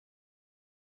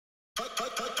Boom,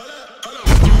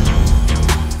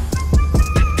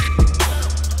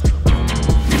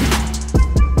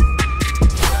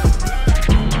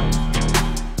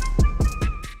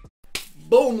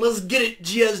 let's get it.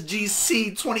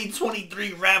 GSGC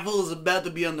 2023 Raffle is about to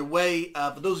be underway.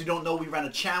 For those who don't know, we ran a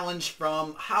challenge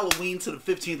from Halloween to the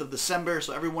 15th of December.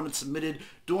 So everyone that submitted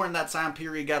during that time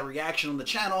period got a reaction on the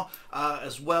channel,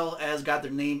 as well as got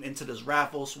their name into this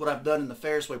raffle. So what I've done in the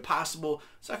fairest way possible,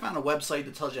 so I found a website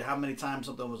that tells you how many times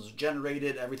something was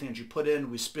generated, everything that you put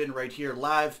in, we spin right here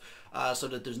live, so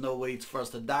that there's no way for us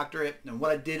to doctor it. And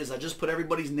what I did is I just put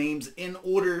everybody's names in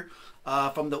order,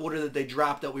 from the order that they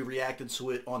dropped that we reacted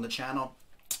to it on the channel.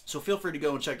 So feel free to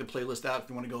go and check the playlist out if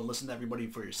you want to go and listen to everybody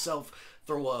for yourself.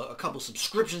 Throw a couple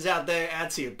subscriptions out there, add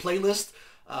to your playlist.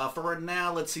 For right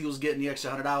now, let's see who's getting the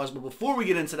extra $100. But before we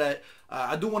get into that,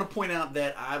 I do want to point out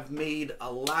that I've made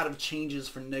a lot of changes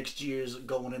for next year's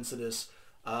going into this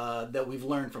that we've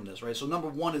learned from this, right? So number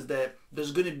one is that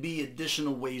there's going to be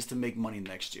additional ways to make money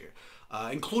next year.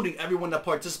 Including everyone that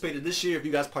participated this year. If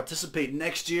you guys participate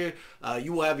next year,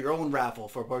 you will have your own raffle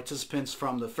for participants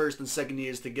from the first and second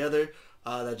years together.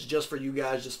 That's just for you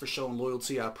guys, just for showing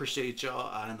loyalty. I appreciate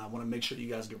y'all, and I want to make sure that you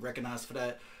guys get recognized for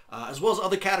that. As well as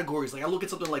other categories. Like I look at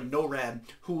something like NoRad,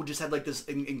 who just had like this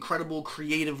incredible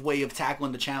creative way of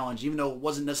tackling the challenge, even though it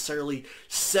wasn't necessarily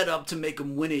set up to make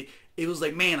him win it. It was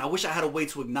like, man, I wish I had a way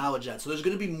to acknowledge that. So there's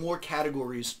going to be more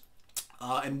categories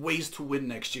and ways to win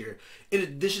next year. In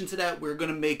addition to that, we're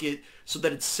going to make it so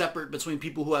that it's separate between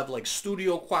people who have like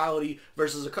studio quality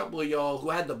versus a couple of y'all who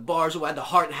had the bars, who had the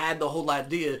heart, had the whole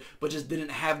idea, but just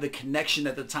didn't have the connection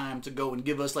at the time to go and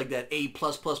give us like that A+++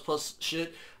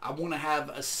 shit. I want to have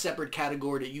a separate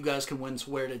category that you guys can win to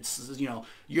where it's, you know,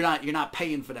 you're not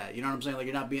paying for that. You know what I'm saying? Like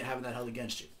you're not having that held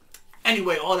against you.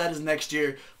 Anyway, all that is next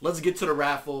year. Let's get to the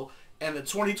raffle. And the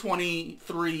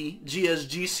 2023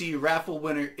 GSGC raffle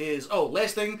winner is, oh,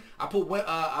 last thing, I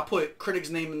put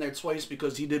Critic's name in there twice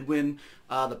because he did win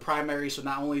the primary. So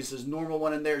not only is his normal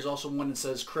one in there, there's also one that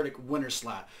says Critic winner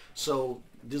slot. So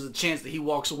there's a chance that he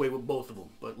walks away with both of them.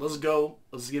 But let's go.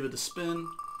 Let's give it a spin.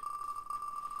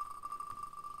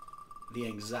 The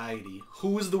anxiety.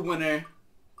 Who is the winner?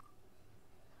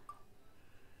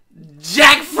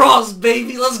 Jack Frost,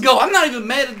 baby, let's go. I'm not even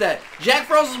mad at that. Jack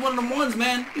Frost is one of the ones,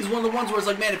 man. He's one of the ones where it's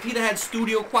like, man, if he'd had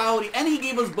studio quality, and he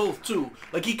gave us both too.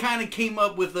 Like he kind of came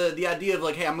up with the idea of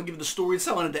like, hey, I'm gonna give the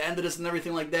storytelling at the end of this and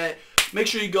everything like that. Make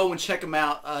sure you go and check him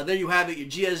out. There you have it. Your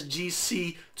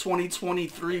GSGC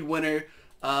 2023 winner,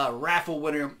 raffle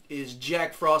winner is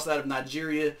Jack Frost out of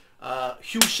Nigeria.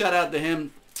 Huge shout out to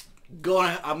him. I'm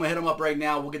gonna hit him up right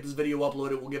now. We'll get this video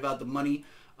uploaded. We'll give out the money.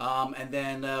 And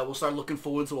then we'll start looking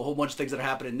forward to a whole bunch of things that are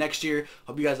happening next year.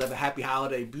 Hope you guys have a happy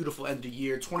holiday, beautiful end of the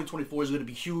year. 2024 is going to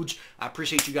be huge. I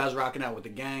appreciate you guys rocking out with the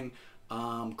gang.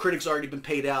 Critics already been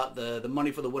paid out. The money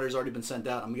for the winners already been sent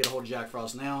out. I'm going to get a hold of Jack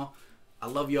Frost now. I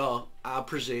love y'all. I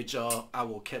appreciate y'all. I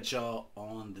will catch y'all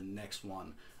on the next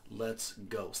one. Let's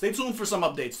go. Stay tuned for some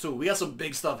updates too. We got some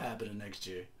big stuff happening next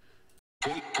year.